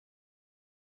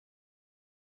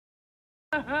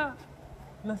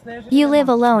You live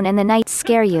alone and the nights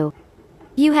scare you.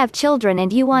 You have children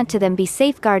and you want to them be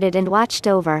safeguarded and watched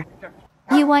over.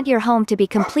 You want your home to be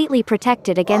completely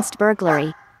protected against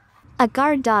burglary. A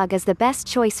guard dog is the best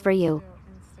choice for you.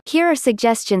 Here are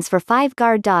suggestions for 5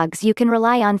 guard dogs you can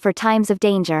rely on for times of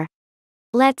danger.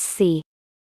 Let's see.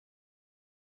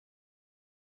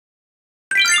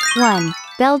 1.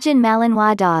 Belgian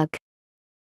Malinois dog.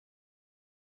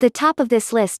 The top of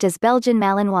this list is Belgian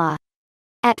Malinois.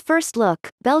 At first look,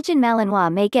 Belgian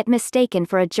Malinois may get mistaken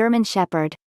for a German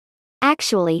Shepherd.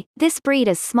 Actually, this breed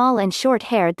is small and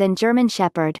short-haired than German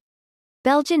Shepherd.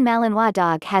 Belgian Malinois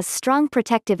dog has strong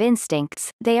protective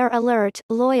instincts. They are alert,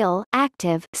 loyal,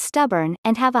 active, stubborn,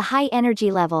 and have a high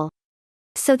energy level.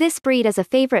 So this breed is a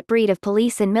favorite breed of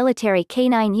police and military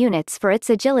canine units for its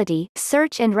agility,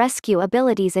 search and rescue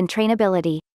abilities and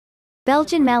trainability.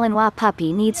 Belgian Malinois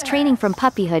puppy needs training from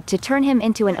puppyhood to turn him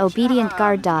into an obedient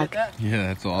guard dog. Yeah,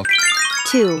 that's awesome.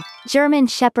 2. German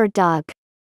Shepherd dog.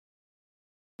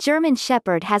 German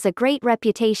Shepherd has a great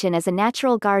reputation as a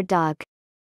natural guard dog.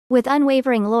 With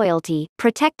unwavering loyalty,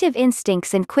 protective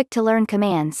instincts and quick-to-learn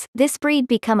commands, this breed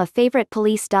become a favorite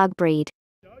police dog breed.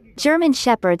 German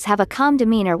Shepherds have a calm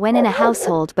demeanor when in a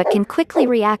household but can quickly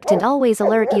react and always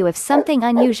alert you if something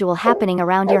unusual happening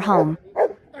around your home.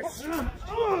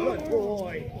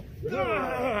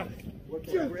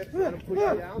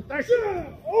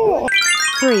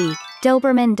 3.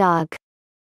 Doberman dog.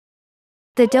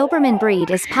 The Doberman breed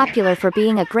is popular for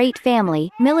being a great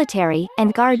family, military,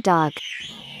 and guard dog.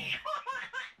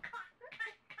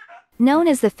 Known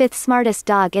as the 5th smartest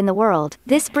dog in the world,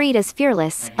 this breed is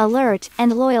fearless, alert,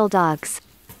 and loyal dogs.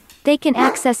 They can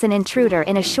access an intruder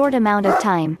in a short amount of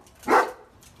time.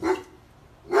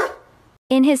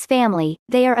 In his family,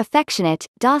 they are affectionate,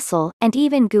 docile, and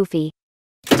even goofy.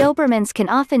 Dobermans can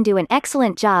often do an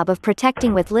excellent job of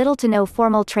protecting with little to no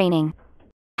formal training.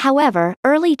 However,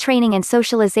 early training and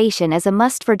socialization is a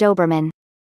must for Doberman.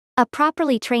 A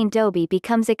properly trained Dobie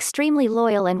becomes extremely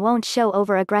loyal and won't show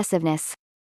over-aggressiveness.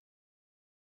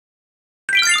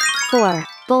 4.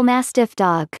 Bull Mastiff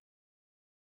dog.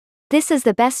 This is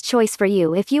the best choice for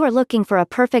you if you are looking for a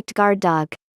perfect guard dog.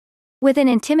 With an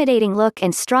intimidating look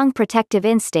and strong protective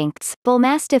instincts, Bull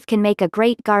Mastiff can make a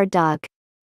great guard dog.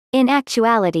 In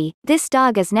actuality, this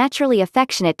dog is naturally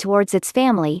affectionate towards its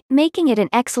family, making it an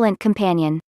excellent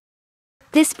companion.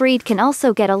 This breed can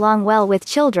also get along well with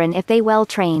children if they well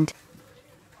trained.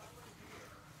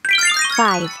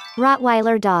 5.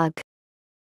 Rottweiler dog.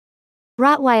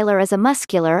 Rottweiler is a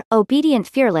muscular, obedient,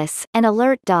 fearless, and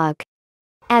alert dog.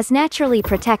 As naturally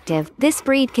protective, this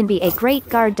breed can be a great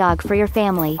guard dog for your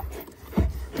family.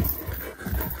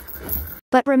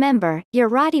 But remember, your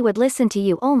Rottie would listen to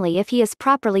you only if he is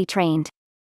properly trained.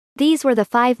 These were the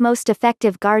 5 most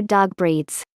effective guard dog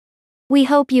breeds. We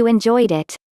hope you enjoyed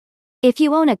it. If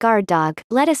you own a guard dog,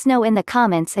 let us know in the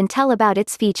comments and tell about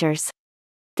its features.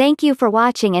 Thank you for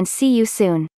watching and see you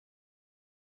soon.